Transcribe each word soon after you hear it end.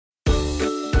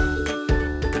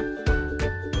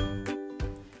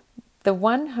The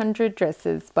 100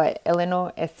 Dresses by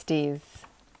Eleanor Estes.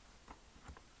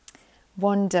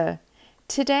 Wanda.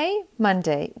 Today,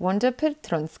 Monday, Wanda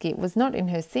Petronsky was not in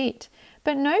her seat,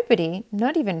 but nobody,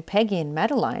 not even Peggy and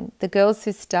Madeline, the girls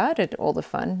who started all the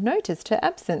fun, noticed her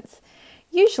absence.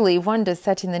 Usually Wanda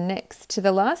sat in the next to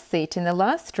the last seat in the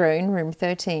last row in room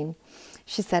 13.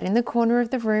 She sat in the corner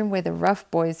of the room where the rough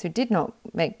boys who did not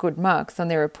make good marks on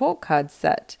their report cards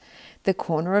sat, the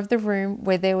corner of the room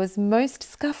where there was most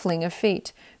scuffling of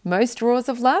feet, most roars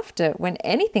of laughter when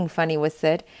anything funny was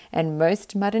said, and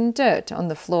most mud and dirt on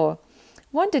the floor.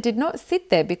 Wanda did not sit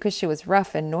there because she was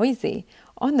rough and noisy.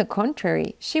 On the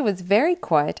contrary, she was very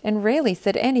quiet and rarely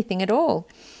said anything at all,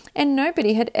 and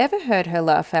nobody had ever heard her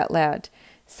laugh out loud.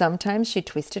 Sometimes she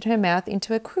twisted her mouth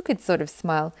into a crooked sort of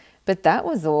smile, but that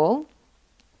was all.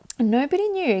 Nobody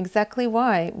knew exactly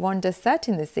why Wanda sat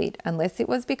in the seat unless it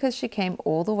was because she came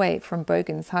all the way from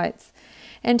Bogan's Heights,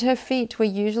 and her feet were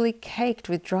usually caked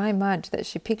with dry mud that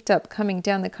she picked up coming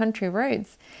down the country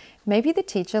roads. Maybe the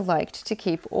teacher liked to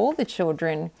keep all the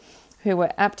children who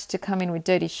were apt to come in with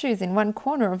dirty shoes in one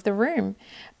corner of the room,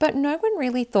 but no one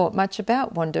really thought much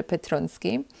about Wanda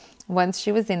Petronsky once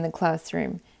she was in the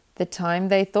classroom. The time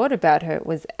they thought about her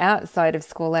was outside of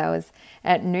school hours,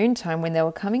 at noontime when they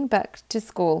were coming back to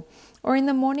school, or in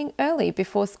the morning early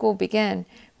before school began,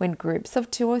 when groups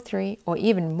of 2 or 3 or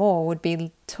even more would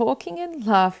be talking and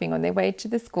laughing on their way to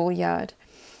the schoolyard.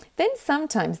 Then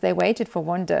sometimes they waited for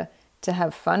Wanda to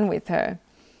have fun with her.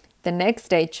 The next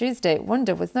day, Tuesday,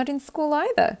 Wanda was not in school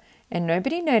either, and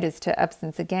nobody noticed her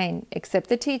absence again, except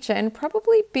the teacher and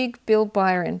probably big Bill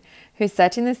Byron, who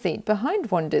sat in the seat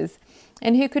behind Wanda's,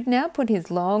 and who could now put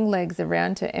his long legs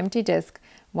around her empty desk,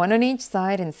 one on each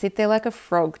side, and sit there like a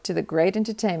frog to the great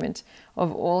entertainment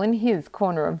of all in his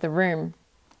corner of the room.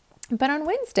 But on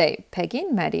Wednesday, Peggy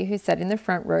and Maddie, who sat in the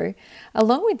front row,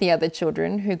 along with the other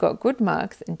children who got good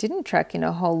marks and didn't track in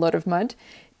a whole lot of mud,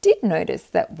 did notice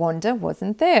that Wanda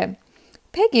wasn't there.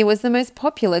 Peggy was the most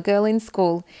popular girl in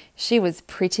school. She was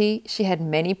pretty, she had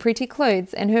many pretty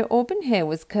clothes, and her auburn hair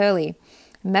was curly.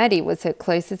 Maddie was her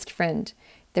closest friend.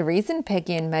 The reason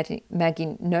Peggy and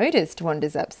Maggie noticed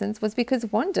Wanda's absence was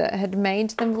because Wanda had made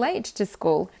them late to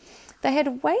school. They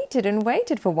had waited and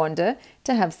waited for Wanda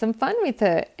to have some fun with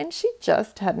her, and she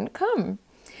just hadn't come.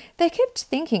 They kept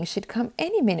thinking she'd come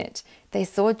any minute. They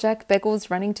saw Jack Beggles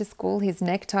running to school, his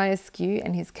necktie askew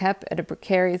and his cap at a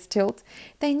precarious tilt.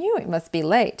 They knew it must be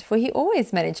late, for he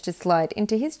always managed to slide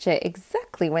into his chair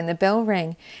exactly when the bell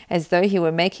rang, as though he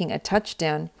were making a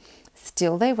touchdown.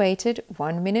 Still they waited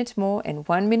 1 minute more and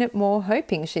 1 minute more,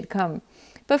 hoping she'd come.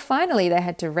 But finally they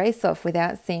had to race off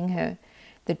without seeing her.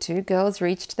 The 2 girls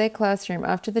reached their classroom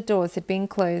after the doors had been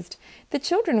closed. The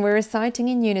children were reciting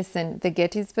in unison the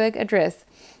Gettysburg Address,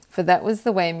 for that was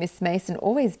the way Miss Mason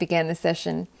always began the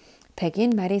session. Peggy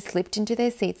and Maddie slipped into their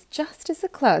seats just as the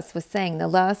class was saying the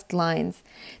last lines,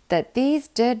 that these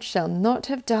dead shall not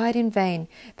have died in vain,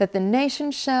 that the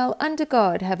nation shall, under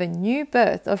God, have a new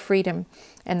birth of freedom,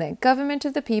 and that government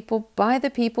of the people, by the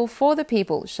people, for the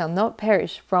people, shall not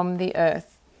perish from the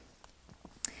earth.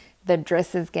 The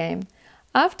Dresses Game.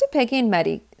 After Peggy and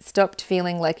Maddie stopped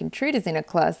feeling like intruders in a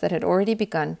class that had already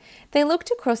begun, they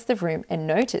looked across the room and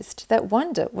noticed that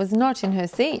Wanda was not in her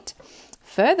seat.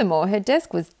 Furthermore, her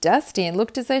desk was dusty and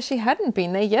looked as though she hadn't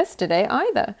been there yesterday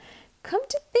either. Come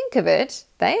to think of it,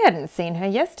 they hadn't seen her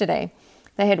yesterday.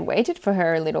 They had waited for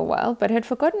her a little while, but had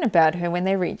forgotten about her when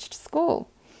they reached school.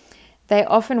 They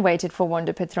often waited for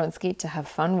Wanda Petronsky to have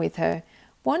fun with her.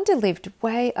 Wanda lived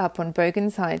way up on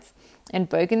Bogan's Heights, and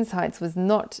Bogan's Heights was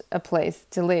not a place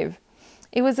to live.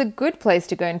 It was a good place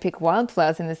to go and pick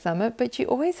wildflowers in the summer, but you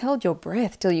always held your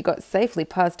breath till you got safely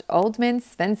past Old Man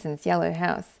Svensson's yellow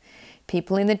house.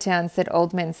 People in the town said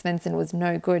Old Man Svensson was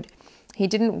no good. He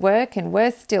didn't work, and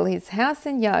worse still, his house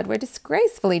and yard were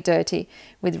disgracefully dirty,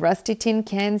 with rusty tin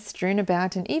cans strewn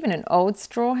about and even an old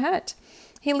straw hat.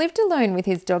 He lived alone with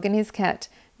his dog and his cat.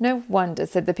 No wonder,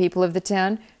 said the people of the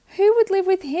town. Who would live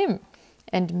with him?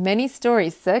 And many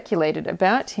stories circulated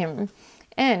about him,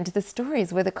 and the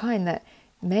stories were the kind that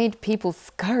made people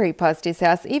scurry past his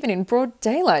house even in broad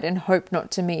daylight and hope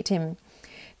not to meet him.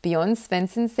 Beyond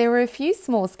Svensson's there were a few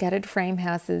small scattered frame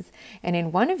houses, and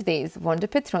in one of these Wanda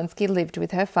Petronsky lived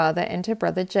with her father and her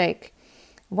brother Jake.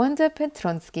 Wanda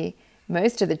Petronsky.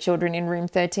 Most of the children in room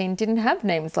 13 didn't have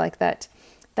names like that.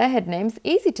 They had names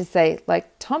easy to say,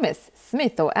 like Thomas,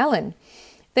 Smith or Alan.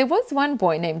 There was one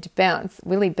boy named Bounce,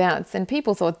 Willie Bounce, and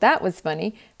people thought that was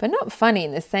funny, but not funny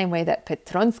in the same way that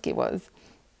Petronsky was.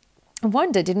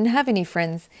 Wanda didn't have any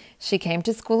friends. She came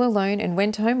to school alone and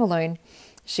went home alone.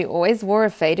 She always wore a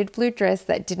faded blue dress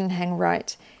that didn't hang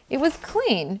right. It was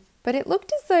clean, but it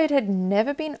looked as though it had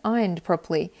never been ironed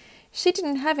properly. She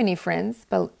didn't have any friends,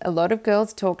 but a lot of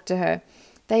girls talked to her.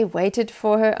 They waited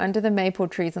for her under the maple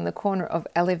trees on the corner of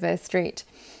Oliver Street,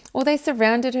 or they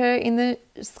surrounded her in the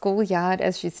schoolyard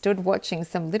as she stood watching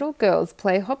some little girls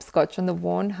play hopscotch on the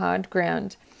worn, hard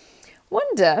ground.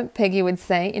 "Wonder," Peggy would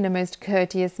say in a most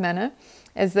courteous manner,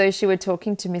 as though she were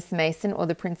talking to Miss Mason or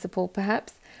the principal,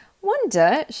 perhaps.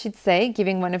 "Wonder," she'd say,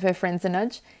 giving one of her friends a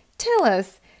nudge, "tell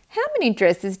us, how many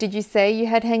dresses did you say you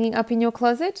had hanging up in your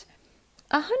closet?"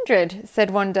 100,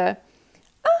 said Wanda.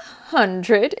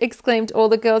 100, exclaimed all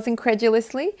the girls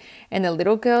incredulously, and the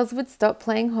little girls would stop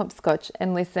playing hopscotch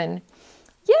and listen.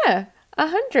 "Yeah,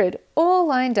 100, all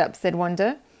lined up," said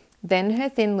Wanda. Then her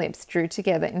thin lips drew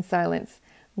together in silence.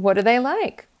 "What are they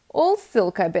like?" "All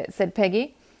silk, I bet," said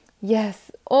Peggy.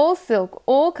 "Yes, all silk,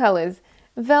 all colours.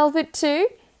 Velvet too?"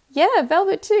 "Yeah,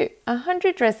 velvet too.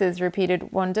 100 dresses,"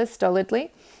 repeated Wanda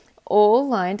stolidly, "all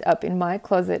lined up in my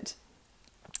closet."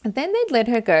 Then they'd let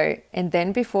her go, and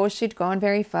then before she'd gone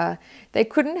very far, they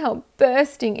couldn't help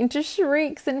bursting into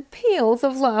shrieks and peals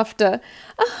of laughter.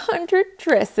 100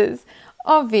 dresses!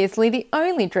 Obviously the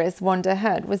only dress Wanda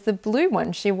had was the blue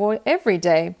one she wore every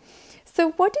day.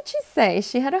 So what did she say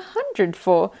she had 100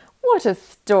 for? What a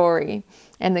story!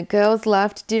 And the girls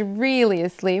laughed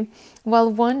deliriously, while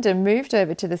Wanda moved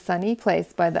over to the sunny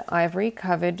place by the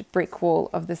ivory-covered brick wall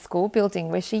of the school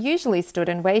building where she usually stood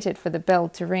and waited for the bell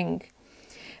to ring.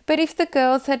 But if the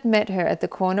girls had met her at the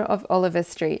corner of Oliver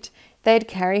Street, they'd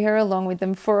carry her along with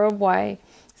them for a way,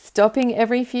 stopping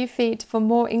every few feet for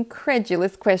more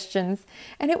incredulous questions.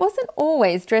 And it wasn't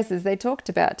always dresses they talked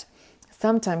about.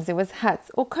 Sometimes it was hats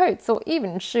or coats or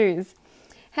even shoes.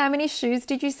 "How many shoes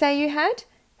did you say you had?"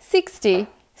 60.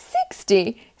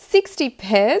 60? 60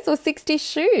 pairs or 60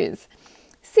 shoes?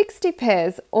 60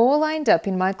 pairs, all lined up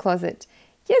in my closet.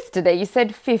 Yesterday you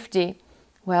said 50.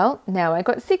 Well, now I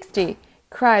got 60.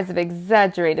 Cries of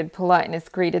exaggerated politeness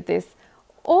greeted this.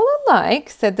 "All alike?"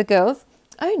 said the girls.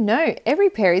 "Oh no, every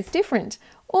pair is different.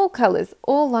 All colours,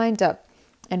 all lined up."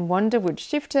 And Wanda would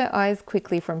shift her eyes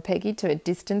quickly from Peggy to a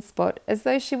distant spot, as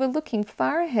though she were looking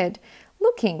far ahead,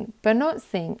 looking but not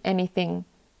seeing anything.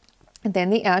 And then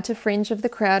the outer fringe of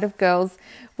the crowd of girls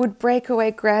would break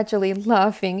away gradually,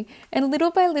 laughing, and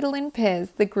little by little in pairs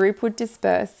the group would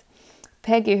disperse.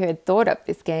 Peggy, who had thought up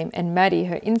this game, and Maddie,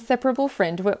 her inseparable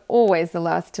friend, were always the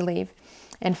last to leave.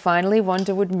 And finally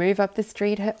Wanda would move up the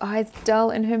street, her eyes dull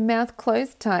and her mouth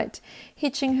closed tight,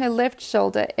 hitching her left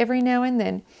shoulder every now and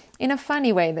then, in a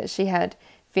funny way that she had,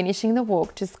 finishing the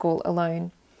walk to school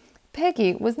alone.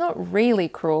 Peggy was not really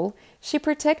cruel. She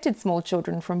protected small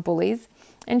children from bullies,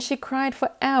 and she cried for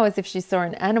hours if she saw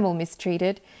an animal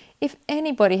mistreated. If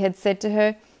anybody had said to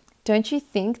her, "Don't you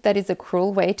think that is a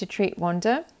cruel way to treat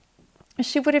Wanda?"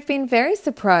 she would have been very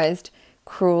surprised.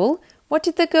 Cruel? What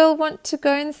did the girl want to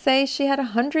go and say she had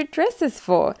 100 dresses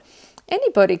for?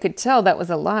 Anybody could tell that was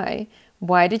a lie.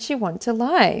 Why did she want to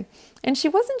lie? And she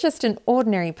wasn't just an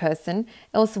ordinary person,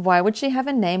 else why would she have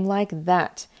a name like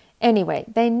that? Anyway,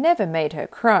 they never made her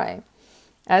cry.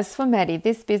 As for Maddie,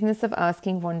 this business of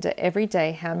asking Wanda every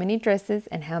day how many dresses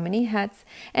and how many hats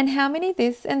and how many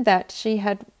this and that she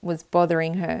had was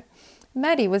bothering her.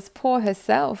 Maddie was poor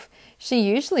herself. She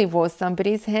usually wore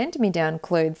somebody's hand-me-down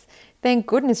clothes. Thank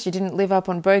goodness she didn't live up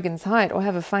on Bogan's height or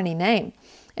have a funny name.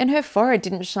 And her forehead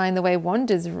didn't shine the way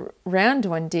Wanda's round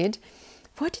one did.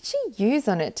 What did she use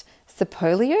on it?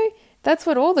 Sapolio? That's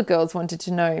what all the girls wanted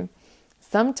to know.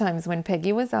 Sometimes when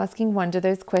Peggy was asking Wanda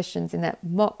those questions in that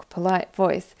mock polite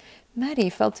voice, Maddie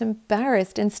felt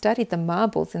embarrassed and studied the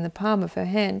marbles in the palm of her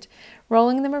hand,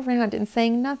 rolling them around and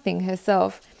saying nothing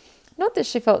herself. Not that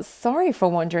she felt sorry for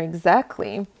Wanda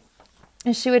exactly.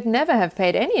 She would never have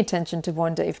paid any attention to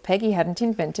Wanda if Peggy hadn't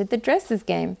invented the dresses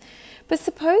game. But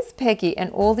suppose Peggy and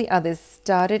all the others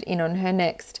started in on her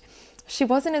next. She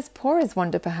wasn't as poor as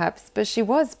Wanda perhaps, but she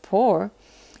was poor.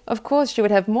 Of course she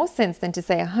would have more sense than to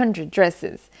say 100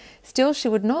 dresses. Still she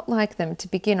would not like them to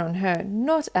begin on her,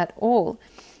 not at all.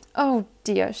 Oh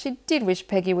dear, she did wish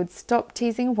Peggy would stop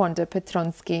teasing Wanda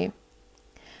Petronsky.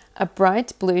 A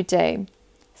bright blue day.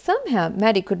 Somehow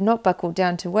Maddie could not buckle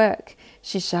down to work.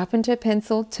 She sharpened her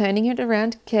pencil, turning it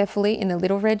around carefully in the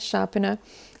little red sharpener,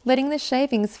 letting the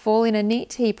shavings fall in a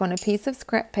neat heap on a piece of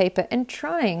scrap paper and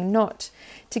trying not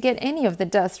to get any of the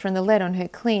dust from the lead on her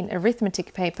clean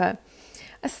arithmetic paper.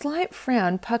 A slight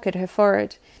frown puckered her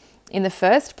forehead. In the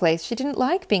first place, she didn't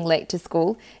like being late to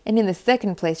school, and in the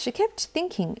second place, she kept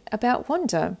thinking about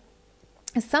Wanda.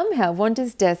 Somehow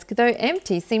Wanda's desk, though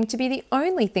empty, seemed to be the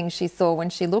only thing she saw when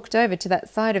she looked over to that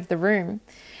side of the room.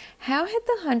 How had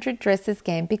the 100 Dresses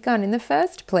game begun in the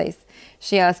first place?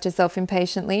 She asked herself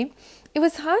impatiently. It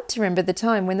was hard to remember the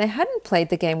time when they hadn't played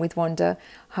the game with Wanda,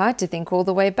 hard to think all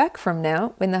the way back from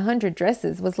now, when the 100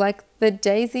 Dresses was like the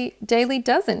daily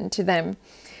dozen to them,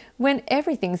 when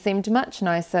everything seemed much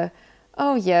nicer.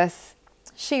 Oh yes,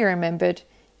 she remembered.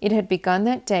 It had begun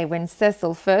that day when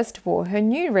Cecil first wore her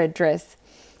new red dress.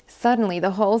 Suddenly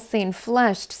the whole scene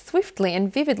flashed swiftly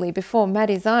and vividly before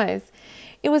Maddie's eyes.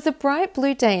 It was a bright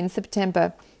blue day in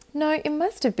September. No, it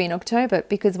must have been October,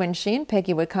 because when she and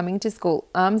Peggy were coming to school,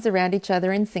 arms around each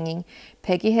other and singing,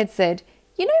 Peggy had said,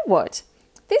 "You know what?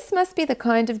 This must be the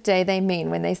kind of day they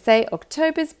mean when they say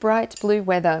October's bright blue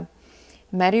weather."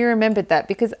 Maddie remembered that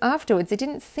because afterwards it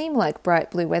didn't seem like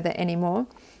bright blue weather anymore,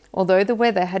 although the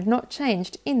weather had not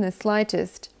changed in the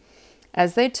slightest.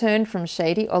 As they turned from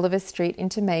shady Oliver Street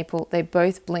into Maple, they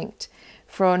both blinked,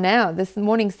 for now the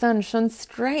morning sun shone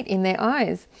straight in their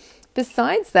eyes.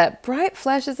 Besides that, bright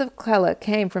flashes of colour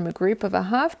came from a group of a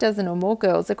half-dozen or more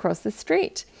girls across the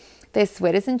street. Their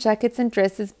sweaters and jackets and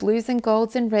dresses, blues and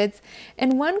golds and reds,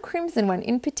 and one crimson one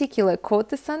in particular caught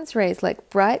the sun's rays like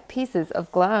bright pieces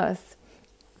of glass.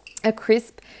 A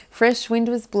crisp, fresh wind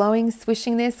was blowing,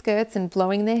 swishing their skirts and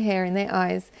blowing their hair in their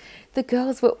eyes. The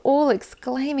girls were all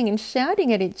exclaiming and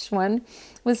shouting at each one,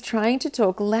 was trying to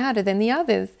talk louder than the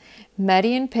others.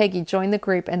 Maddie and Peggy joined the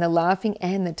group, and the laughing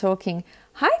and the talking.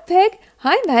 "Hi, Peg!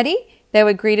 Hi, Maddie!" they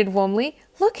were greeted warmly.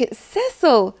 "Look at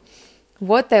Cecil!"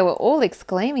 What they were all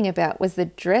exclaiming about was the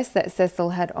dress that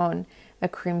Cecil had on, a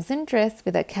crimson dress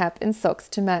with a cap and socks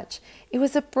to match. It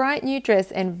was a bright new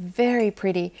dress and very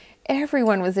pretty.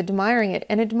 Everyone was admiring it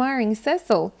and admiring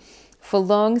Cecil. For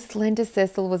long, slender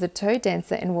Cecil was a toe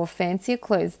dancer and wore fancier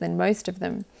clothes than most of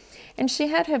them. And she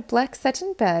had her black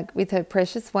satin bag with her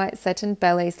precious white satin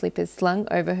ballet slippers slung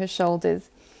over her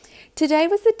shoulders. Today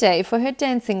was the day for her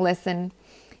dancing lesson.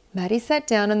 Maddie sat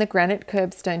down on the granite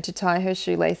curbstone to tie her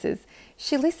shoelaces.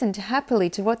 She listened happily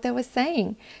to what they were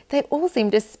saying. They all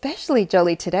seemed especially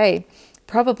jolly today,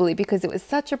 probably because it was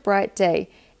such a bright day.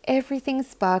 Everything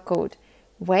sparkled.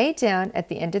 Way down at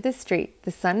the end of the street,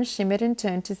 the sun shimmered and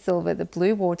turned to silver the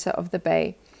blue water of the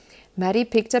bay. Maddie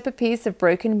picked up a piece of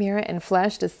broken mirror and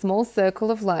flashed a small circle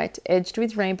of light edged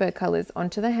with rainbow colours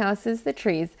onto the houses, the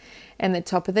trees, and the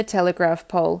top of the telegraph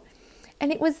pole.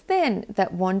 And it was then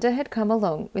that Wanda had come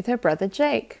along with her brother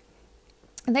Jake.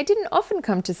 And they didn't often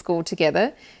come to school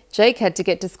together. Jake had to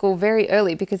get to school very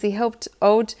early because he helped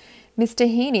old Mr.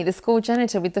 Heaney, the school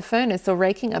janitor, with the furnace or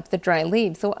raking up the dry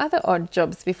leaves or other odd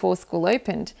jobs before school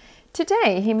opened.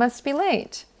 Today he must be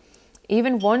late.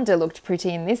 Even Wanda looked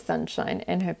pretty in this sunshine,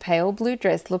 and her pale blue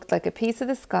dress looked like a piece of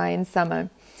the sky in summer.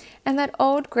 And that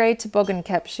old grey toboggan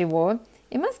cap she wore,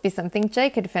 it must be something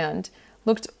Jake had found,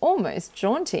 looked almost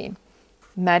jaunty.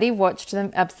 Maddie watched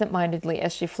them absent-mindedly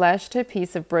as she flashed her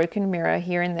piece of broken mirror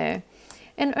here and there.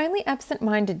 And only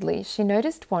absent-mindedly she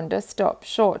noticed Wanda stop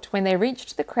short when they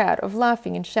reached the crowd of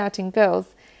laughing and shouting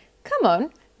girls. "Come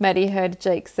on," Maddie heard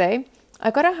Jake say.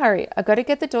 "I gotta hurry. I gotta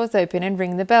get the doors open and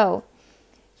ring the bell."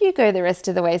 "You go the rest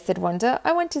of the way," said Wanda.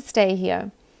 "I want to stay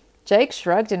here." Jake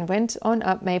shrugged and went on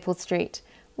up Maple Street.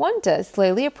 Wanda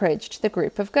slowly approached the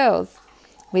group of girls.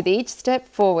 With each step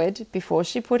forward, before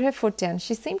she put her foot down,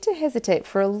 she seemed to hesitate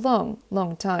for a long,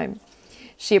 long time.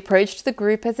 She approached the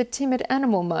group as a timid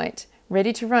animal might,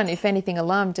 ready to run if anything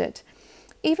alarmed it.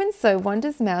 Even so,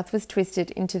 Wanda's mouth was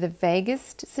twisted into the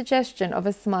vaguest suggestion of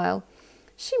a smile.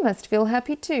 She must feel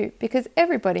happy too, because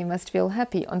everybody must feel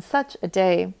happy on such a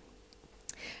day.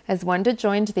 As Wanda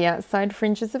joined the outside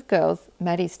fringes of girls,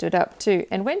 Maddie stood up too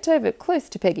and went over close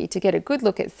to Peggy to get a good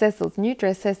look at Cecil's new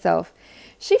dress herself.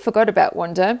 She forgot about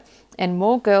Wanda, and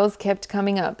more girls kept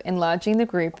coming up, enlarging the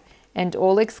group, and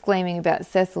all exclaiming about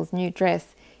Cecil's new dress.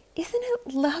 "Isn't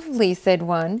it lovely?" said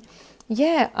one.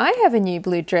 "Yeah, I have a new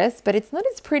blue dress, but it's not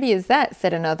as pretty as that,"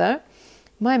 said another.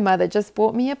 "My mother just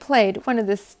bought me a plaid, one of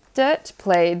the skirt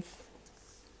plaids.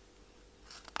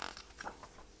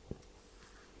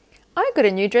 I got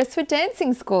a new dress for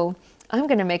dancing school. I'm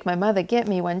going to make my mother get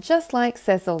me one just like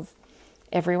Cecil's."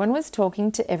 Everyone was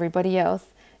talking to everybody else.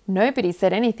 Nobody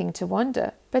said anything to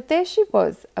Wanda, but there she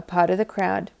was, a part of the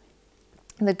crowd.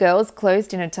 The girls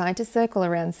closed in a tighter circle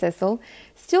around Cecil,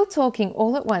 still talking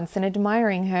all at once and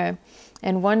admiring her,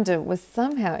 and Wanda was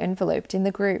somehow enveloped in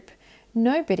the group.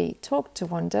 Nobody talked to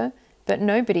Wanda, but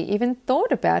nobody even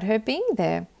thought about her being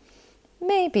there.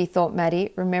 Maybe, thought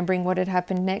Maddie, remembering what had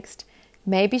happened next,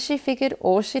 maybe she figured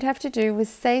all she'd have to do was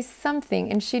say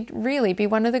something and she'd really be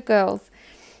one of the girls.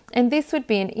 And this would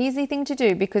be an easy thing to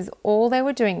do because all they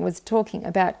were doing was talking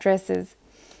about dresses.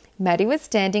 Maddie was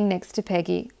standing next to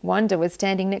Peggy. Wanda was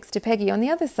standing next to Peggy on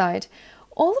the other side.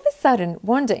 All of a sudden,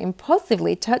 Wanda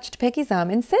impulsively touched Peggy's arm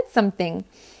and said something.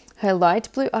 Her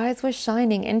light blue eyes were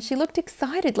shining and she looked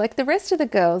excited like the rest of the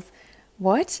girls.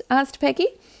 "What?" asked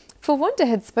Peggy, for Wanda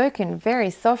had spoken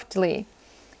very softly.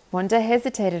 Wanda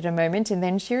hesitated a moment and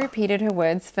then she repeated her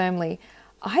words firmly.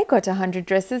 "I got 100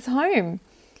 dresses home."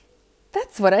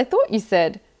 "That's what I thought you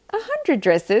said. 100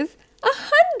 dresses?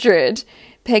 100!"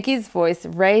 Peggy's voice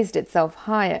raised itself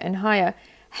higher and higher.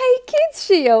 "Hey kids,"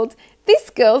 she yelled, "this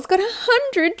girl's got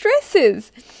 100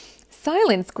 dresses!"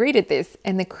 Silence greeted this,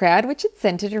 and the crowd which had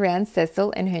centred around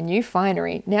Cecil and her new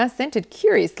finery now centred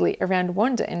curiously around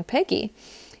Wanda and Peggy.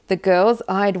 The girls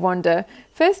eyed Wanda,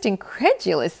 first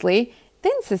incredulously,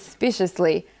 then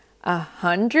suspiciously.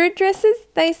 100 dresses,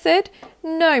 they said.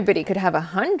 Nobody could have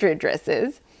 100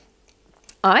 dresses.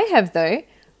 "I have, though.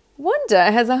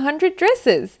 Wanda has 100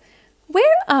 dresses."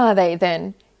 "Where are they,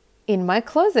 then?" "In my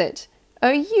closet." "Oh,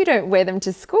 you don't wear them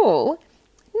to school?"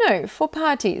 "No, for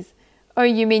parties." "Oh,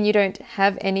 you mean you don't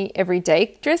have any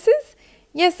everyday dresses?"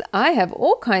 "Yes, I have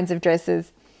all kinds of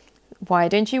dresses." "Why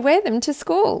don't you wear them to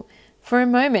school?" For a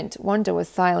moment, Wanda was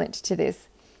silent to this.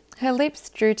 Her lips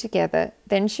drew together.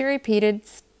 Then she repeated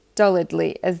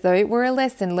stolidly, as though it were a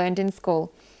lesson learned in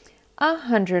school.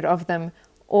 100 of them,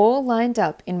 all lined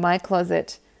up in my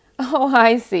closet." "Oh,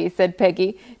 I see," said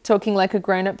Peggy, talking like a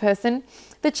grown-up person.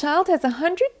 "The child has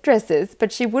 100 dresses,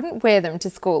 but she wouldn't wear them to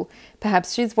school.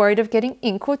 Perhaps she's worried of getting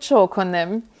ink or chalk on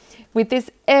them." With this,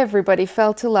 everybody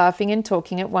fell to laughing and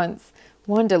talking at once.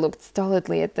 Wanda looked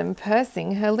stolidly at them,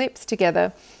 pursing her lips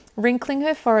together, wrinkling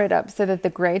her forehead up so that the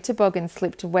grey toboggan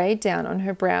slipped way down on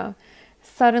her brow.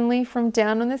 Suddenly, from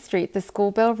down on the street, the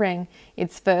school bell rang,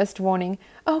 its first warning.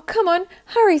 "Oh, come on,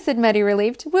 hurry," said Maddie,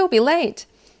 relieved. "We'll be late."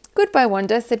 "Goodbye,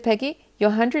 Wanda," said Peggy. "Your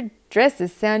 100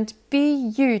 dresses sound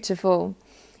beautiful."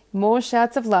 More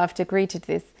shouts of laughter greeted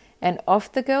this, and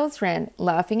off the girls ran,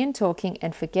 laughing and talking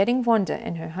and forgetting Wanda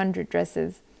and her 100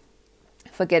 dresses.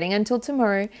 Forgetting until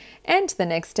tomorrow, and the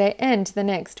next day, and the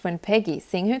next, when Peggy,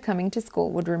 seeing her coming to school,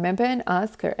 would remember and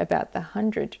ask her about the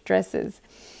 100 dresses.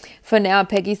 For now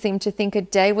Peggy seemed to think a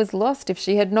day was lost if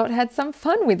she had not had some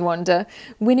fun with Wanda,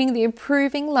 winning the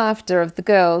approving laughter of the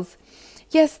girls.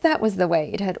 Yes, that was the way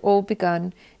it had all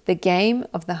begun, the game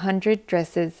of the 100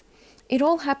 dresses. It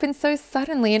all happened so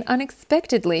suddenly and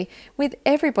unexpectedly, with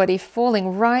everybody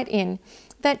falling right in,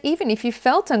 that even if you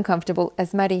felt uncomfortable,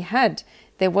 as Maddie had,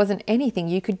 there wasn't anything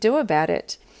you could do about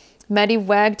it. Maddie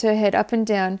wagged her head up and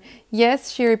down.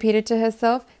 Yes, she repeated to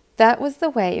herself, that was the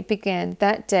way it began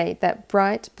that day, that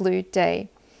bright blue day.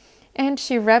 And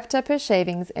she wrapped up her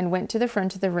shavings and went to the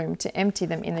front of the room to empty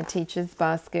them in the teacher's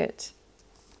basket.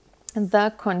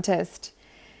 The contest.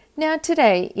 Now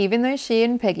today, even though she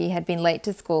and Peggy had been late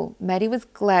to school, Maddie was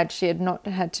glad she had not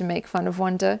had to make fun of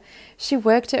Wanda. She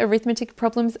worked her arithmetic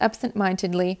problems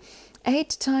absent-mindedly.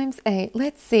 8 times 8,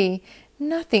 let's see.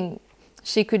 Nothing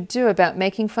she could do about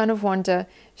making fun of Wanda.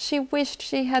 She wished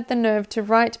she had the nerve to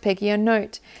write Peggy a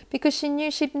note, because she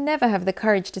knew she'd never have the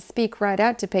courage to speak right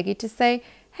out to Peggy to say,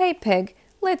 "Hey, Peg,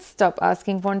 let's stop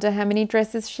asking Wanda how many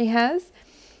dresses she has."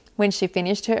 When she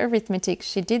finished her arithmetic,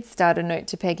 she did start a note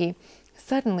to Peggy.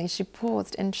 Suddenly she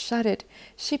paused and shuddered.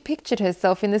 She pictured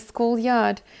herself in the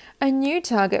schoolyard, a new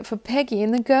target for Peggy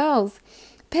and the girls.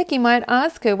 Peggy might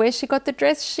ask her where she got the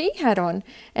dress she had on,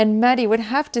 and Maddie would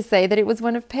have to say that it was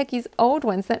one of Peggy's old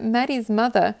ones that Maddie's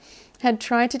mother had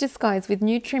tried to disguise with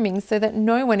new trimmings so that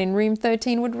no one in room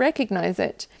 13 would recognize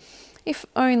it. If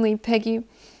only Peggy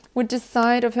would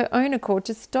decide of her own accord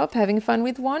to stop having fun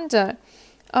with Wanda.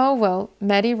 Oh well,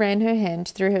 Maddie ran her hand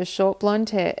through her short blonde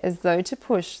hair as though to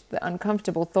push the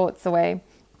uncomfortable thoughts away.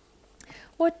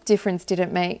 What difference did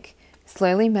it make?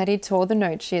 Slowly Maddie tore the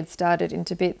note she had started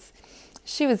into bits.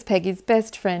 She was Peggy's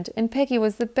best friend, and Peggy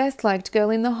was the best-liked girl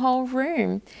in the whole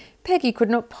room. Peggy could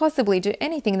not possibly do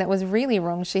anything that was really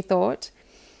wrong, she thought.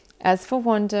 As for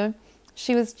Wanda,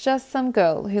 she was just some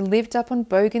girl who lived up on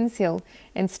Bogan's Hill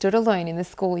and stood alone in the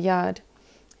schoolyard.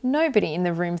 Nobody in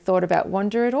the room thought about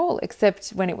Wanda at all, except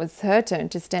when it was her turn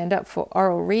to stand up for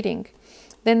oral reading.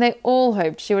 Then they all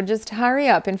hoped she would just hurry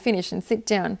up and finish and sit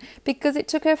down, because it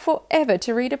took her forever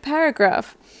to read a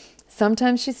paragraph.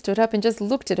 Sometimes she stood up and just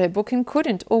looked at her book and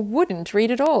couldn't or wouldn't read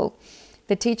at all.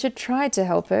 The teacher tried to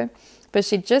help her, but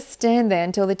she'd just stand there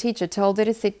until the teacher told her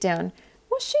to sit down.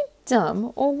 Was she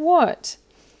dumb or what?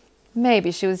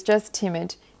 Maybe she was just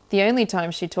timid. The only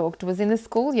time she talked was in the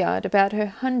schoolyard about her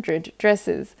 100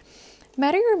 dresses.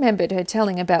 Maddie remembered her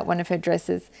telling about one of her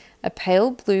dresses, a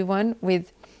pale blue one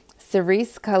with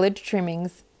cerise-coloured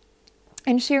trimmings.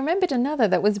 And she remembered another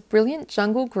that was brilliant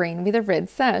jungle green with a red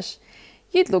sash.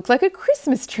 "You'd look like a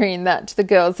Christmas tree in that," the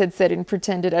girls had said in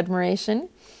pretended admiration.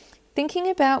 Thinking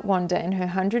about Wanda and her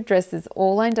 100 dresses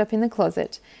all lined up in the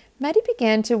closet, Maddie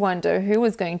began to wonder who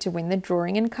was going to win the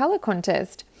drawing and colour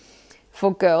contest.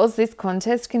 For girls, this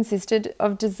contest consisted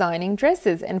of designing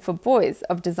dresses, and for boys,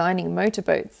 of designing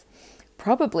motorboats.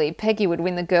 Probably Peggy would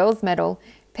win the girls' medal.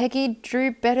 Peggy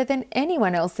drew better than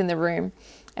anyone else in the room.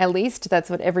 At least that's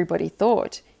what everybody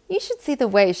thought. You should see the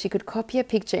way she could copy a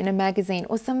picture in a magazine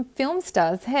or some film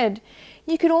star's head.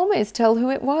 You could almost tell who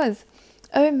it was.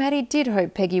 Oh, Maddie did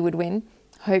hope Peggy would win.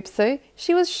 Hope so?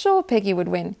 She was sure Peggy would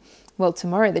win. Well,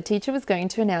 tomorrow the teacher was going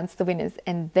to announce the winners,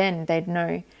 and then they'd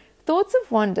know. Thoughts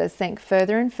of Wanda sank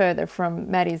further and further from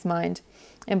Maddie's mind,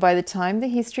 and by the time the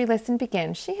history lesson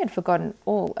began, she had forgotten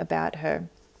all about her.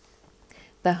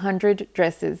 The 100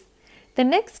 dresses. The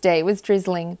next day was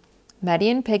drizzling. Maddie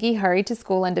and Peggy hurried to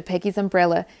school under Peggy's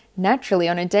umbrella. Naturally,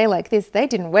 on a day like this, they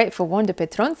didn't wait for Wanda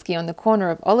Petronsky on the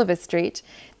corner of Oliver Street.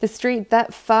 The street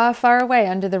that far, far away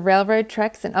under the railroad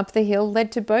tracks and up the hill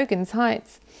led to Bogan's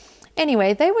Heights.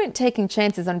 Anyway, they weren't taking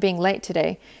chances on being late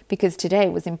today, because today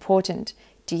was important.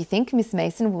 Do you think Miss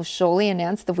Mason will surely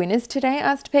announce the winners today?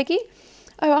 Asked Peggy.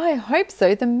 Oh, I hope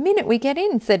so, the minute we get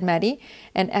in, said Maddie,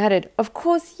 and added, Of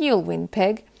course you'll win,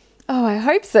 Peg. Oh, I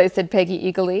hope so, said Peggy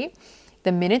eagerly.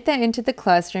 The minute they entered the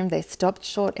classroom, they stopped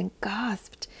short and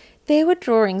gasped. There were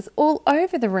drawings all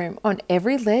over the room, on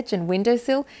every ledge and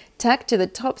windowsill, tacked to the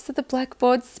tops of the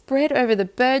blackboards, spread over the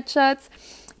bird charts,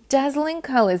 dazzling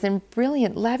colours and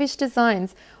brilliant lavish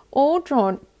designs, all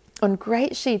drawn on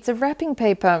great sheets of wrapping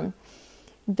paper.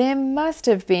 There must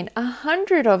have been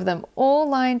 100 of them all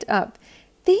lined up.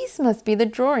 These must be the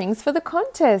drawings for the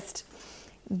contest.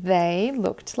 They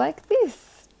looked like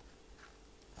this.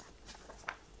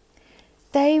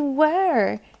 They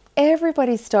were.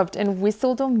 Everybody stopped and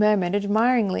whistled or murmured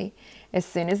admiringly. As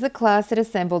soon as the class had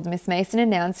assembled, Miss Mason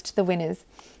announced the winners.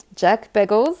 Jack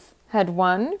Beggles had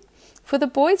won. For the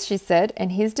boys, she said,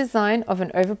 and his design of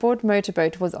an overboard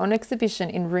motorboat was on exhibition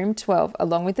in room 12,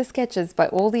 along with the sketches by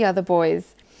all the other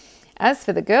boys. As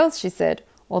for the girls, she said,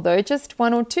 although just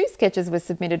 1 or 2 sketches were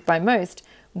submitted by most,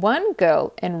 one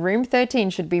girl, and room 13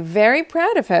 should be very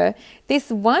proud of her, this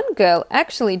one girl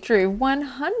actually drew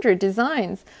 100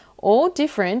 designs, all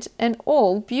different and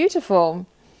all beautiful.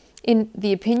 In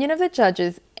the opinion of the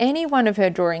judges, any one of her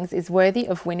drawings is worthy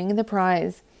of winning the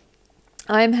prize.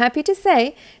 I am happy to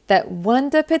say that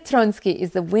Wanda Petronsky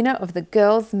is the winner of the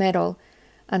girls' medal.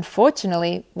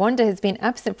 Unfortunately, Wanda has been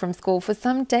absent from school for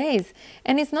some days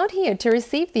and is not here to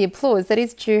receive the applause that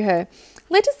is due her.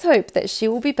 Let us hope that she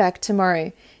will be back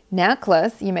tomorrow. Now,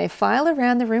 class, you may file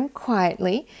around the room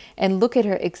quietly and look at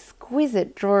her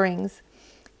exquisite drawings.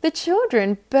 The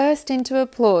children burst into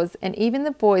applause, and even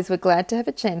the boys were glad to have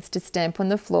a chance to stamp on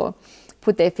the floor,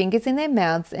 put their fingers in their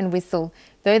mouths and whistle,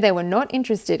 though they were not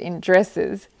interested in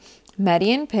dresses.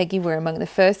 Maddie and Peggy were among the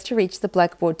first to reach the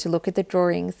blackboard to look at the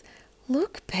drawings.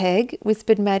 Look, Peg,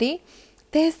 whispered Maddie.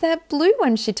 There's that blue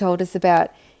one she told us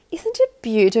about. Isn't it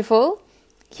beautiful?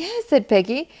 Yes, said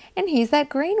Peggy, and here's that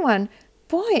green one.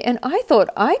 Boy, and I thought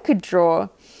I could draw.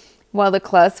 While the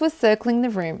class was circling the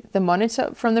room, the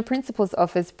monitor from the principal's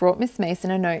office brought Miss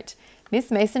Mason a note.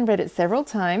 Miss Mason read it several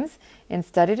times and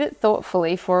studied it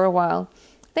thoughtfully for a while.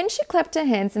 Then she clapped her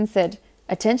hands and said,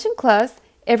 Attention, class,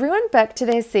 everyone back to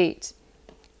their seat.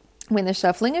 When the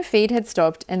shuffling of feet had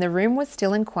stopped and the room was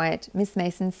still and quiet, Miss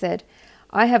Mason said,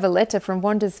 I have a letter from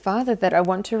Wanda's father that I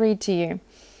want to read to you.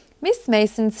 Miss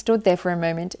Mason stood there for a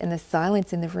moment, and the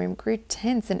silence in the room grew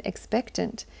tense and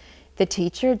expectant. The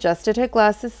teacher adjusted her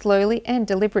glasses slowly and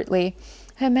deliberately.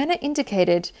 Her manner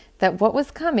indicated that what was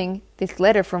coming, this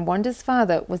letter from Wanda's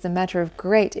father, was a matter of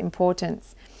great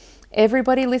importance.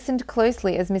 Everybody listened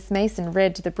closely as Miss Mason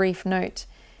read the brief note.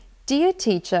 Dear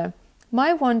teacher,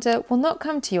 my Wanda will not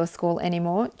come to your school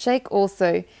anymore. Jake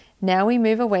also. Now we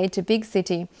move away to big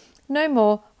city. No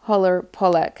more holler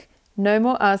Pollack. No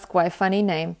more ask why funny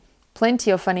name.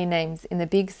 Plenty of funny names in the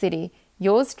big city.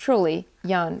 Yours truly,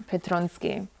 Jan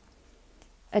Petronsky.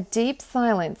 A deep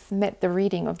silence met the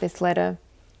reading of this letter.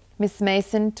 Miss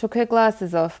Mason took her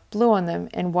glasses off, blew on them,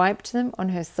 and wiped them on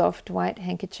her soft white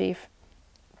handkerchief.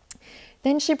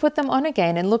 Then she put them on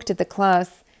again and looked at the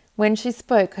class. When she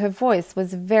spoke, her voice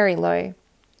was very low.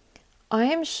 I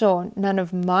am sure none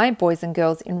of my boys and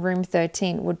girls in room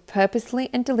 13 would purposely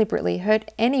and deliberately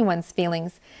hurt anyone's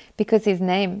feelings because his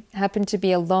name happened to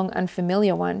be a long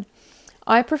unfamiliar one.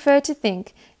 I prefer to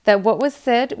think that what was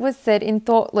said in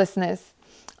thoughtlessness.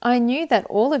 I knew that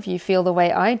all of you feel the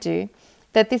way I do,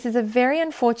 that this is a very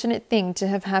unfortunate thing to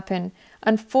have happened,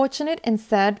 unfortunate and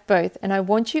sad both, and I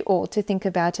want you all to think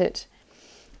about it.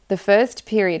 The first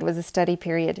period was a study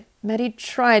period. Maddie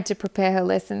tried to prepare her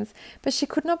lessons, but she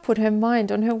could not put her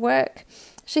mind on her work.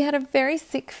 She had a very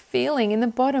sick feeling in the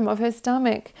bottom of her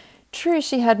stomach. True,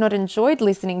 she had not enjoyed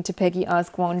listening to Peggy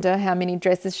ask Wanda how many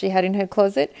dresses she had in her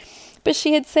closet, but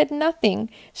she had said nothing.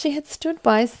 She had stood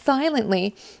by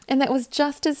silently, and that was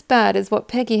just as bad as what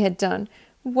Peggy had done.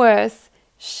 Worse,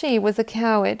 she was a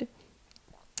coward.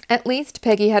 At least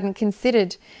Peggy hadn't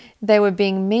considered they were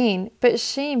being mean, but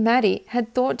she, Maddie,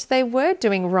 had thought they were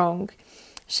doing wrong.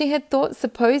 She had thought,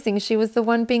 supposing she was the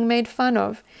one being made fun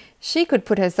of. She could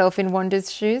put herself in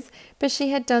Wanda's shoes, but she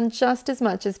had done just as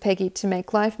much as Peggy to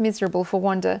make life miserable for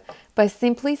Wanda by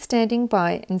simply standing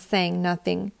by and saying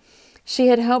nothing. She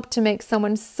had helped to make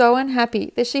someone so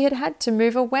unhappy that she had had to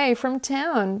move away from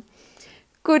town.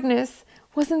 Goodness,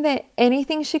 wasn't there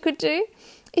anything she could do?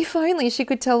 If only she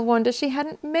could tell Wanda she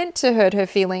hadn't meant to hurt her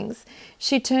feelings.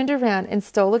 She turned around and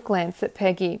stole a glance at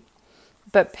Peggy.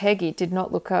 But Peggy did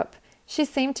not look up. She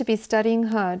seemed to be studying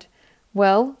hard.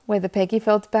 Well, whether Peggy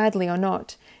felt badly or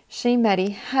not, she, Maddie,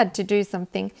 had to do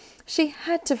something. She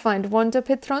had to find Wanda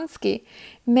Petronsky.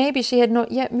 Maybe she had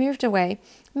not yet moved away.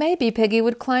 Maybe Peggy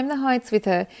would climb the heights with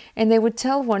her, and they would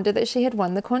tell Wanda that she had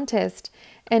won the contest,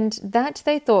 and that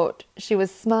they thought she was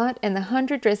smart and the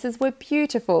 100 dresses were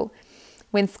beautiful.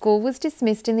 When school was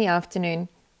dismissed in the afternoon,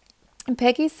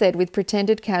 Peggy said with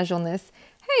pretended casualness,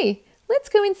 "Hey, let's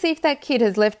go and see if that kid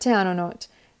has left town or not."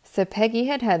 So Peggy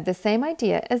had had the same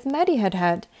idea as Maddie had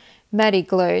had. Maddie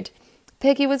glowed.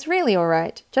 Peggy was really all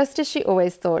right, just as she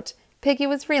always thought. Peggy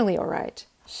was really all right.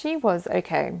 She was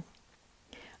okay.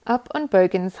 Up on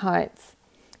Bogan's Heights.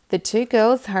 The two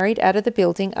girls hurried out of the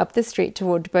building up the street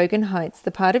toward Bogan Heights,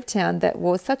 the part of town that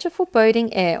wore such a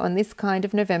foreboding air on this kind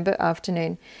of November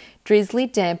afternoon, drizzly,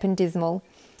 damp and dismal.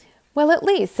 "Well, at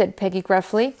least," said Peggy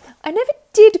gruffly, "I never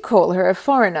did call her a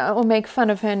foreigner or make fun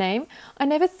of her name. I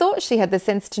never thought she had the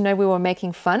sense to know we were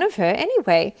making fun of her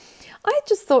anyway. I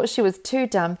just thought she was too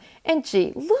dumb, and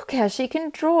gee, look how she can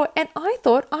draw, and I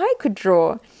thought I could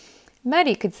draw."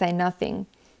 Maddie could say nothing.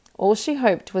 All she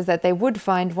hoped was that they would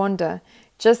find Wanda,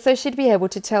 just so she'd be able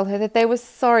to tell her that they were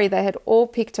sorry they had all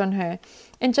picked on her,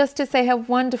 and just to say how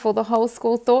wonderful the whole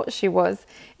school thought she was,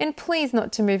 and please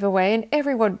not to move away, and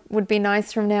everyone would be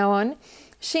nice from now on.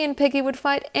 She and Peggy would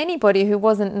fight anybody who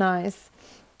wasn't nice.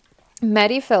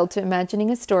 Maddie fell to imagining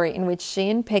a story in which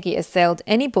she and Peggy assailed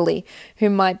any bully who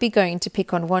might be going to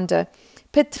pick on Wanda.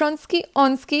 "Petronsky,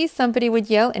 Onsky," somebody would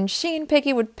yell, and she and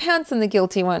Peggy would pounce on the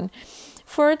guilty one.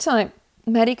 For a time,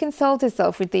 Maddie consoled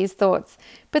herself with these thoughts,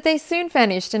 but they soon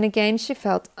vanished, and again she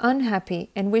felt unhappy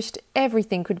and wished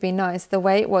everything could be nice the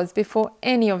way it was before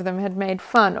any of them had made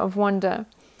fun of Wanda.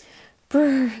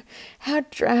 Brr! How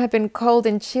drab and cold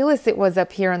and cheerless it was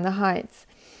up here on the heights.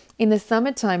 In the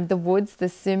summertime, the woods, the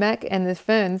sumac and the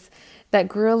ferns that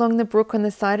grew along the brook on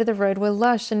the side of the road were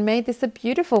lush and made this a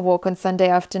beautiful walk on Sunday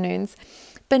afternoons.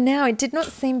 But now it did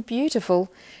not seem beautiful.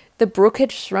 The brook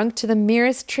had shrunk to the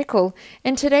merest trickle,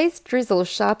 and today's drizzle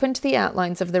sharpened the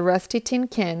outlines of the rusty tin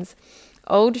cans,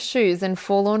 old shoes and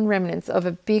forlorn remnants of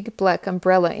a big black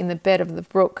umbrella in the bed of the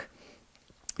brook.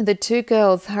 The two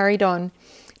girls hurried on.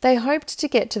 They hoped to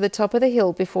get to the top of the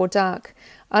hill before dark.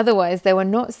 Otherwise, they were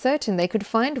not certain they could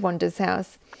find Wanda's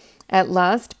house. At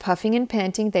last, puffing and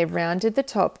panting, they rounded the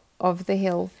top of the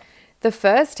hill. The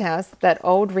first house, that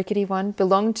old rickety one,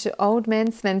 belonged to old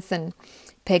man Svensson.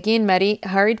 Peggy and Maddie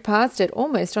hurried past it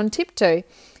almost on tiptoe.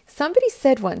 Somebody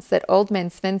said once that old man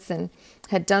Svensson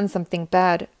had done something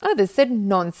bad. Others said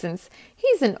nonsense.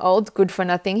 He's an old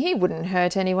good-for-nothing. He wouldn't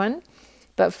hurt anyone.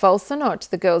 But false or not,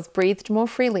 the girls breathed more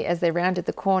freely as they rounded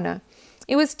the corner.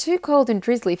 It was too cold and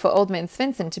drizzly for old man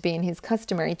Svensson to be in his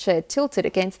customary chair tilted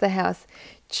against the house,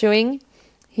 chewing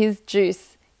his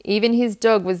juice. Even his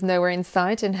dog was nowhere in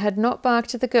sight and had not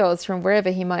barked at the girls from wherever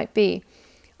he might be.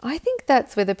 "I think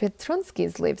that's where the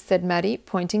Petronskys live," said Maddie,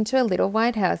 pointing to a little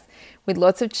white house with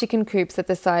lots of chicken coops at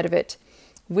the side of it.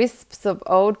 Wisps of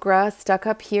old grass stuck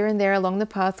up here and there along the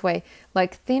pathway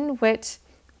like thin, wet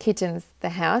kittens. The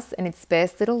house and its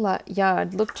sparse little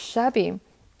yard looked shabby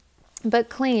but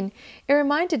clean. It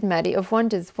reminded Maddie of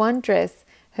Wanda's one dress,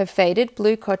 her faded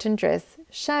blue cotton dress,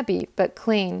 shabby but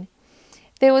clean.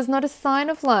 There was not a sign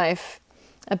of life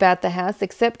about the house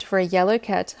except for a yellow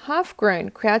cat, half-grown,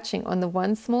 crouching on the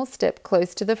one small step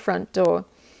close to the front door.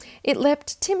 It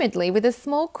leapt timidly with a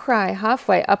small cry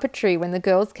halfway up a tree when the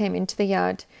girls came into the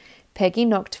yard. Peggy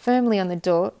knocked firmly on the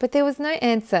door, but there was no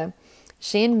answer.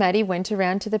 She and Maddie went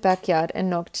around to the backyard and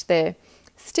knocked there.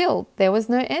 Still, there was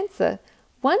no answer.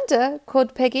 "Wanda!"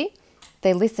 called Peggy.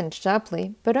 They listened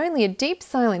sharply, but only a deep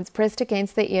silence pressed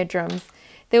against their eardrums.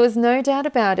 There was no doubt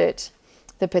about it.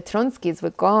 The Petronskys were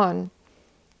gone.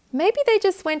 "Maybe they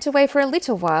just went away for a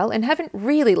little while and haven't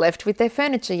really left with their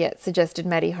furniture yet," suggested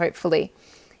Maddie hopefully.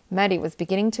 Maddie was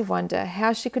beginning to wonder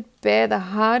how she could bear the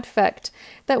hard fact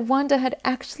that Wanda had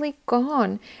actually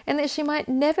gone and that she might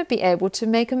never be able to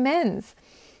make amends.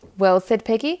 "Well," said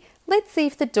Peggy, "let's see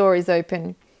if the door is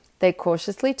open." They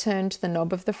cautiously turned the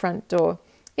knob of the front door.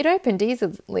 It opened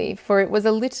easily, for it was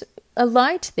a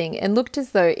light thing and looked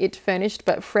as though it furnished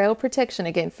but frail protection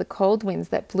against the cold winds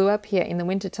that blew up here in the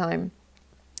winter-time.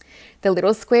 The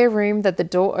little square room that the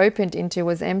door opened into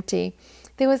was empty.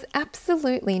 There was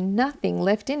absolutely nothing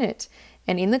left in it,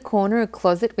 and in the corner a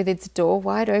closet with its door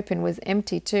wide open was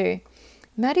empty too.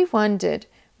 Maddie wondered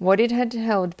what it had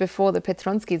held before the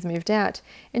Petronskis moved out,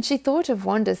 and she thought of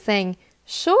Wanda saying,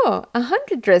 "Sure,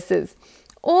 100 dresses,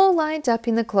 all lined up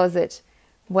in the closet."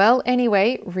 Well,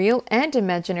 anyway, real and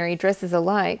imaginary dresses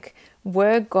alike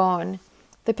were gone.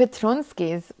 The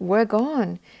Petronskis were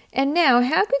gone, and now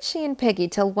how could she and Peggy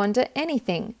tell Wanda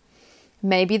anything?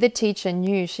 Maybe the teacher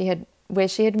knew where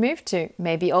she had moved to.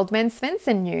 Maybe old man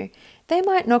Svensson knew. They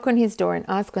might knock on his door and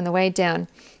ask on the way down.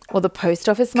 Or the post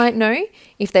office might know.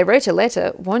 If they wrote a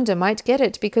letter, Wanda might get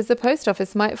it because the post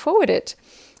office might forward it.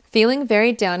 Feeling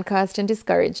very downcast and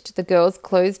discouraged, the girls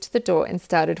closed the door and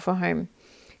started for home.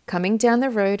 Coming down the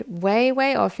road, way,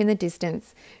 way off in the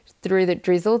distance, through the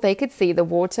drizzle they could see the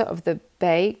water of the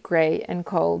bay, grey and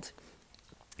cold.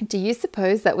 "Do you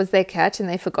suppose that was their cat and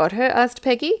they forgot her?" asked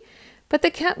Peggy. But the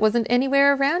cat wasn't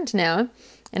anywhere around now,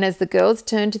 and as the girls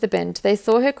turned the bend, they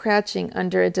saw her crouching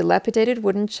under a dilapidated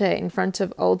wooden chair in front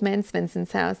of old man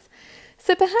Svensson's house.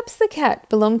 So perhaps the cat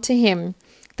belonged to him.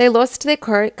 They lost their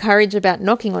courage about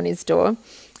knocking on his door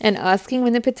and asking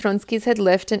when the Petronskis had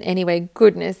left, and anyway,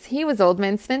 goodness, he was old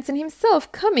man Svensson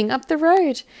himself coming up the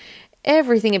road.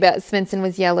 Everything about Svensson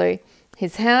was yellow.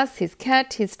 His house, his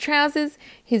cat, his trousers,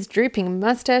 his drooping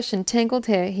moustache and tangled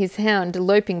hair, his hound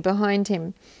loping behind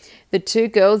him. The two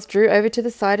girls drew over to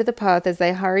the side of the path as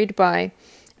they hurried by.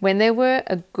 When they were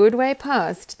a good way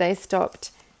past, they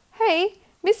stopped. "Hey,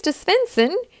 Mr.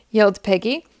 Svensson," yelled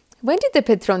Peggy. "When did the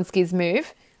Petronskis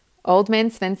move?" Old man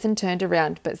Svensson turned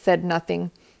around, but said nothing.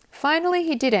 Finally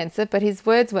he did answer, but his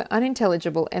words were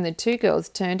unintelligible, and the two girls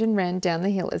turned and ran down the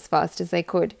hill as fast as they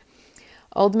could.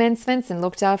 Old man Svensson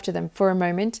looked after them for a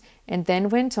moment, and then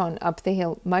went on up the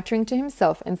hill, muttering to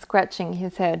himself and scratching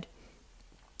his head.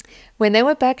 When they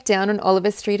were back down on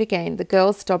Oliver Street again, the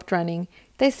girls stopped running.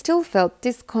 They still felt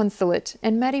disconsolate,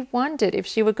 and Maddie wondered if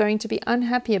she were going to be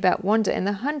unhappy about Wanda and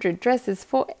the 100 dresses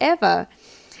forever.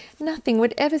 Nothing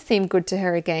would ever seem good to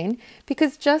her again,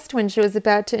 because just when she was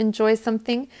about to enjoy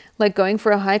something, like going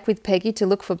for a hike with Peggy to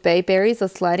look for bayberries or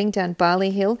sliding down Barley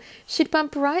Hill, she'd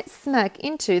bump right smack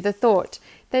into the thought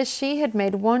that she had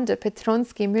made Wanda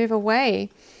Petronsky move away.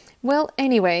 "Well,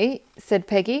 anyway," said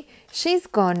Peggy, "she's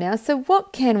gone now, so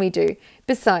what can we do?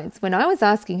 Besides, when I was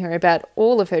asking her about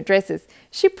all of her dresses,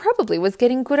 she probably was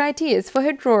getting good ideas for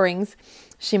her drawings.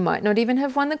 She might not even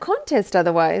have won the contest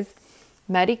otherwise."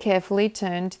 Maddie carefully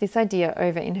turned this idea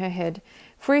over in her head,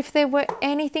 for if there were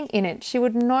anything in it, she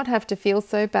would not have to feel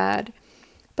so bad.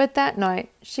 But that night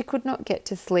she could not get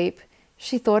to sleep.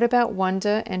 She thought about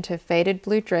Wanda and her faded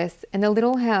blue dress and the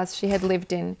little house she had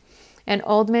lived in, and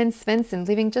old man Svensson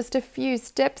living just a few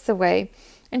steps away,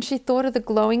 and she thought of the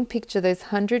glowing picture those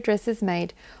 100 dresses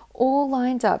made, all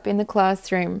lined up in the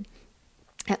classroom.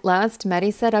 At last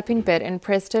Maddie sat up in bed and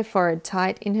pressed her forehead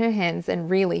tight in her hands and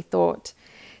really thought.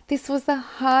 This was the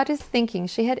hardest thinking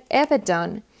she had ever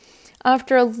done.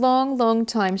 After a long, long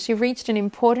time, she reached an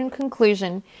important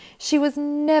conclusion. She was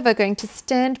never going to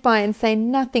stand by and say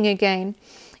nothing again.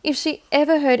 If she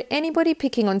ever heard anybody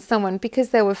picking on someone because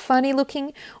they were funny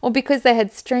looking or because they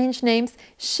had strange names,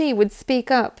 she would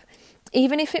speak up,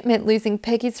 even if it meant losing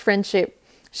Peggy's friendship.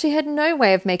 She had no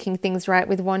way of making things right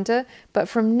with Wanda, but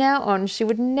from now on she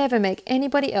would never make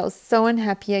anybody else so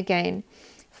unhappy again.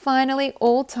 Finally,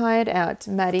 all tired out,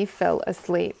 Maddie fell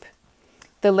asleep.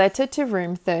 The letter to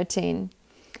room 13.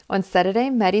 On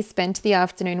Saturday, Maddie spent the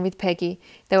afternoon with Peggy.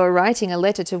 They were writing a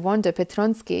letter to Wanda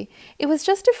Petronsky. It was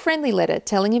just a friendly letter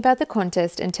telling about the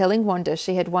contest and telling Wanda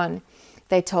she had won.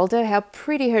 They told her how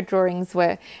pretty her drawings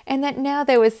were and that now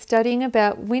they were studying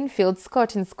about Winfield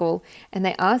Scott in school, and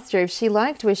they asked her if she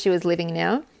liked where she was living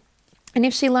now and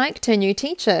if she liked her new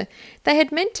teacher. They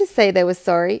had meant to say they were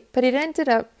sorry, but it ended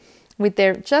up with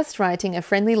their just writing a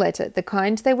friendly letter, the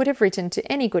kind they would have written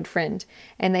to any good friend,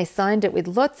 and they signed it with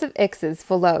lots of X's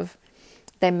for love.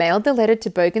 They mailed the letter to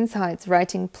Bogan's Heights,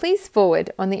 writing "Please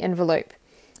forward" on the envelope.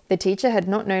 The teacher had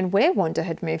not known where Wanda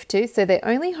had moved to, so their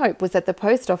only hope was that the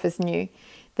post office knew.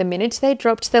 The minute they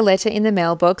dropped the letter in the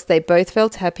mailbox, they both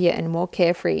felt happier and more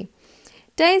carefree.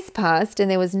 Days passed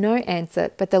and there was no answer,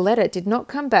 but the letter did not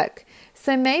come back,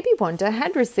 so maybe Wanda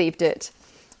had received it.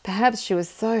 Perhaps she was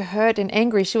so hurt and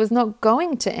angry she was not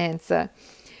going to answer.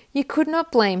 You could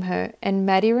not blame her, and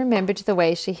Maddie remembered the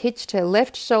way she hitched her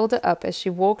left shoulder up as she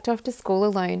walked off to school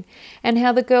alone, and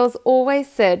how the girls always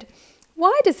said,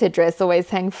 "Why does her dress always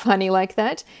hang funny like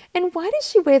that? And why does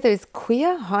she wear those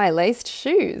queer high-laced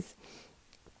shoes?"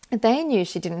 They knew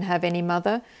she didn't have any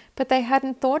mother, but they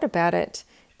hadn't thought about it.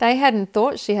 They hadn't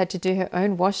thought she had to do her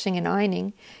own washing and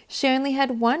ironing. She only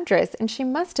had one dress, and she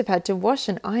must have had to wash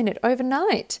and iron it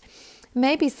overnight.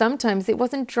 Maybe sometimes it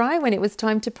wasn't dry when it was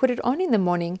time to put it on in the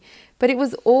morning, but it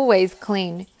was always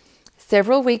clean.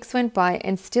 Several weeks went by,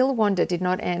 and still Wanda did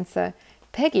not answer.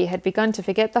 Peggy had begun to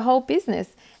forget the whole business,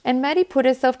 and Maddie put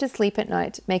herself to sleep at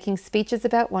night, making speeches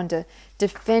about Wanda,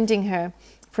 defending her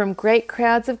from great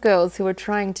crowds of girls who were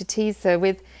trying to tease her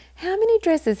with, "How many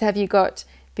dresses have you got?"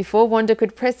 Before Wanda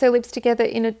could press her lips together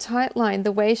in a tight line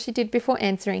the way she did before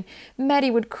answering,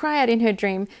 Maddie would cry out in her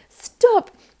dream,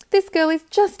 "Stop! This girl is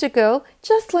just a girl,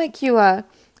 just like you are."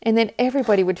 And then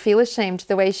everybody would feel ashamed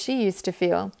the way she used to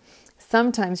feel.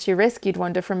 Sometimes she rescued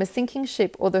Wanda from a sinking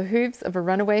ship or the hooves of a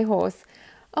runaway horse.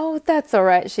 "Oh, that's all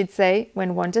right," she'd say,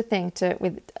 when Wanda thanked her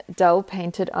with dull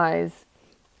painted eyes.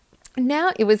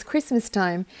 Now it was Christmas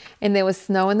time, and there was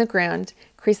snow on the ground.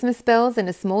 Christmas bells and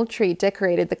a small tree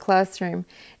decorated the classroom,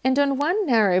 and on one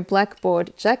narrow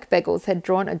blackboard, Jack Beggles had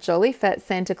drawn a jolly fat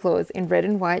Santa Claus in red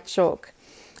and white chalk.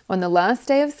 On the last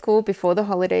day of school before the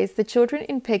holidays, the children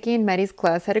in Peggy and Maddie's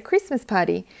class had a Christmas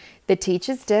party. The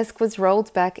teacher's desk was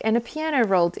rolled back and a piano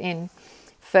rolled in.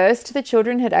 First, the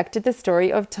children had acted the story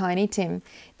of Tiny Tim.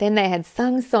 Then they had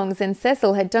sung songs, and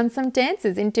Cecil had done some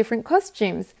dances in different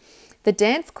costumes. The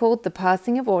dance called The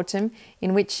Passing of Autumn,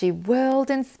 in which she whirled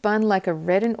and spun like a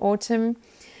red and autumn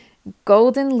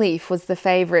golden leaf, was the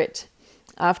favourite.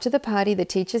 After the party, the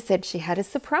teacher said she had a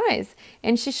surprise,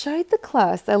 and she showed the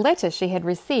class a letter she had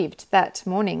received that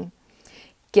morning.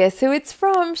 "Guess who it's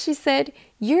from?" she said.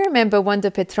 "You remember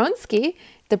Wanda Petronsky,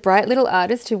 the bright little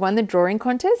artist who won the drawing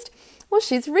contest? Well,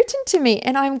 she's written to me,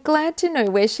 and I'm glad to know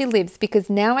where she lives because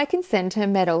now I can send her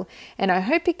medal, and I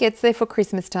hope it gets there for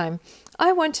Christmas time.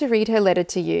 I want to read her letter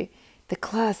to you." The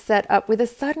class sat up with a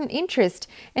sudden interest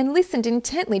and listened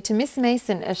intently to Miss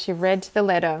Mason as she read the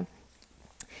letter.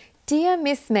 "Dear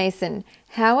Miss Mason,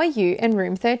 how are you and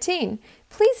room 13?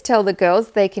 Please tell the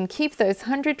girls they can keep those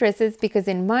 100 dresses because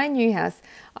in my new house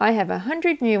I have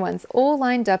 100 new ones all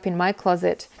lined up in my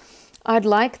closet. I'd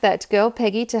like that girl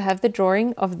Peggy to have the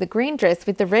drawing of the green dress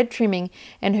with the red trimming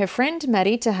and her friend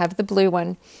Maddie to have the blue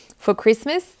one. For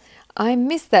Christmas, I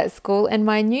miss that school and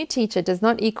my new teacher does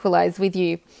not equalize with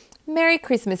you. Merry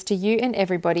Christmas to you and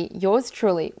everybody. Yours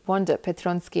truly, Wanda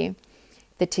Petronsky."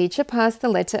 The teacher passed the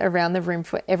letter around the room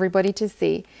for everybody to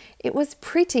see. It was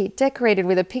pretty, decorated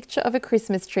with a picture of a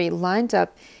Christmas tree lined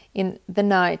up in the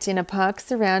night in a park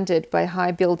surrounded by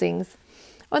high buildings.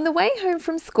 On the way home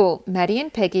from school, Maddie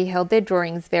and Peggy held their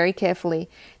drawings very carefully.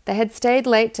 They had stayed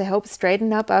late to help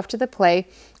straighten up after the play,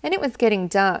 and it was getting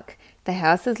dark. The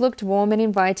houses looked warm and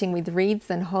inviting with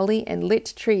wreaths and holly and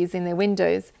lit trees in their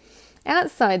windows.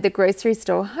 Outside the grocery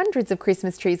store, hundreds of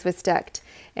Christmas trees were stacked,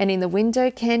 and in the window,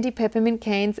 candy peppermint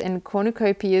canes and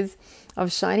cornucopias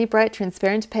of shiny, bright,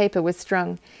 transparent paper were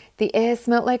strung. The air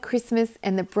smelt like Christmas,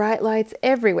 and the bright lights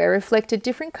everywhere reflected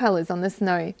different colours on the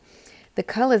snow. "The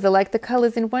colours are like the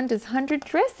colours in Wanda's 100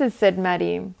 dresses," said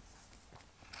Maddie.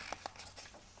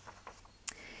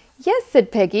 "Yes,"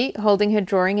 said Peggy, holding her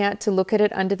drawing out to look at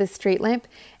it under the street lamp.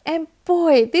 "And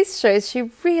boy, this shows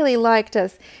she really liked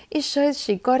us. It shows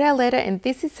she got our letter, and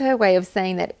this is her way of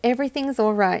saying that everything's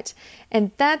all right.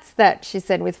 And that's that," she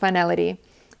said with finality.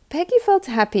 Peggy felt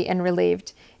happy and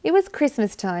relieved. It was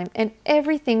Christmas time, and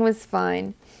everything was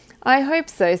fine. "I hope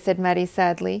so," said Maddie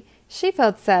sadly. She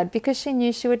felt sad because she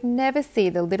knew she would never see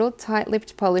the little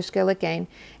tight-lipped Polish girl again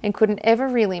and couldn't ever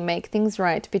really make things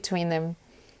right between them.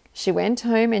 She went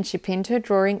home and she pinned her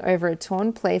drawing over a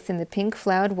torn place in the pink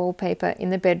flowered wallpaper in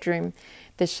the bedroom.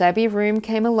 The shabby room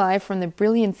came alive from the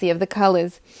brilliancy of the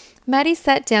colours. Maddie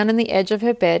sat down on the edge of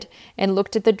her bed and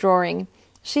looked at the drawing.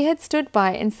 She had stood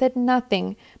by and said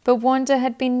nothing, but Wanda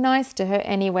had been nice to her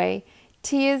anyway.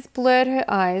 Tears blurred her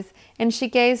eyes, and she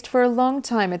gazed for a long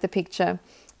time at the picture.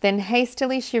 Then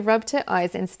hastily she rubbed her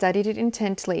eyes and studied it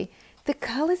intently. The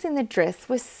colours in the dress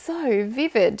were so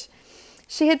vivid.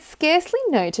 She had scarcely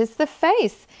noticed the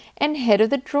face and head of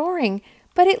the drawing,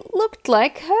 but it looked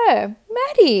like her,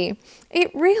 Maddie.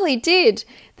 It really did.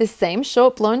 The same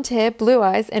short blonde hair, blue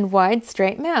eyes, and wide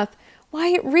straight mouth. Why,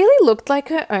 it really looked like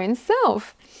her own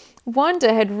self.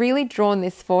 Wanda had really drawn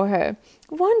this for her.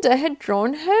 Wanda had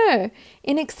drawn her.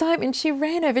 In excitement, she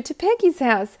ran over to Peggy's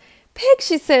house. "Peg,"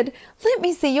 she said, "let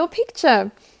me see your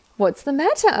picture." "What's the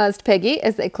matter?" asked Peggy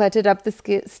as they clattered up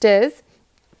the stairs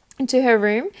into her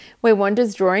room, where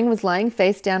Wanda's drawing was lying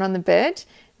face down on the bed.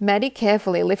 Maddie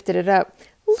carefully lifted it up.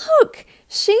 "Look,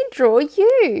 she drew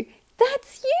you.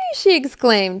 That's you," she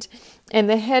exclaimed. And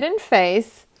the head and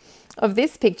face of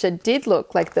this picture did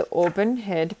look like the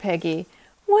auburn-haired Peggy.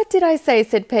 "What did I say?"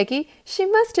 said Peggy. "She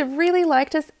must have really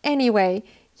liked us anyway."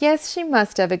 "Yes, she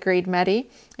must have," agreed Maddie,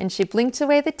 and she blinked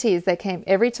away the tears that came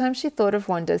every time she thought of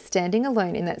Wanda standing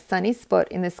alone in that sunny spot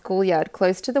in the schoolyard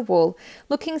close to the wall,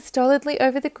 looking stolidly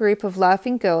over the group of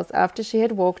laughing girls after she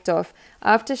had walked off,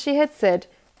 after she had said,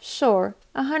 "Sure,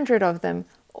 100 of them,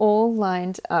 all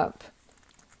lined up."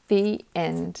 The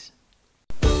end.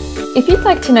 If you'd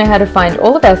like to know how to find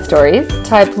all of our stories,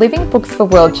 type Living Books for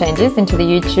World Changers into the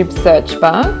YouTube search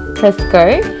bar, press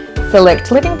go,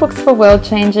 select Living Books for World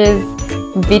Changers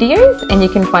videos, and you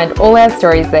can find all our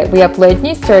stories there. We upload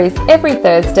new stories every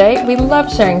Thursday. We love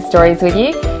sharing stories with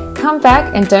you. Come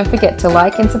back and don't forget to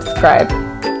like and subscribe.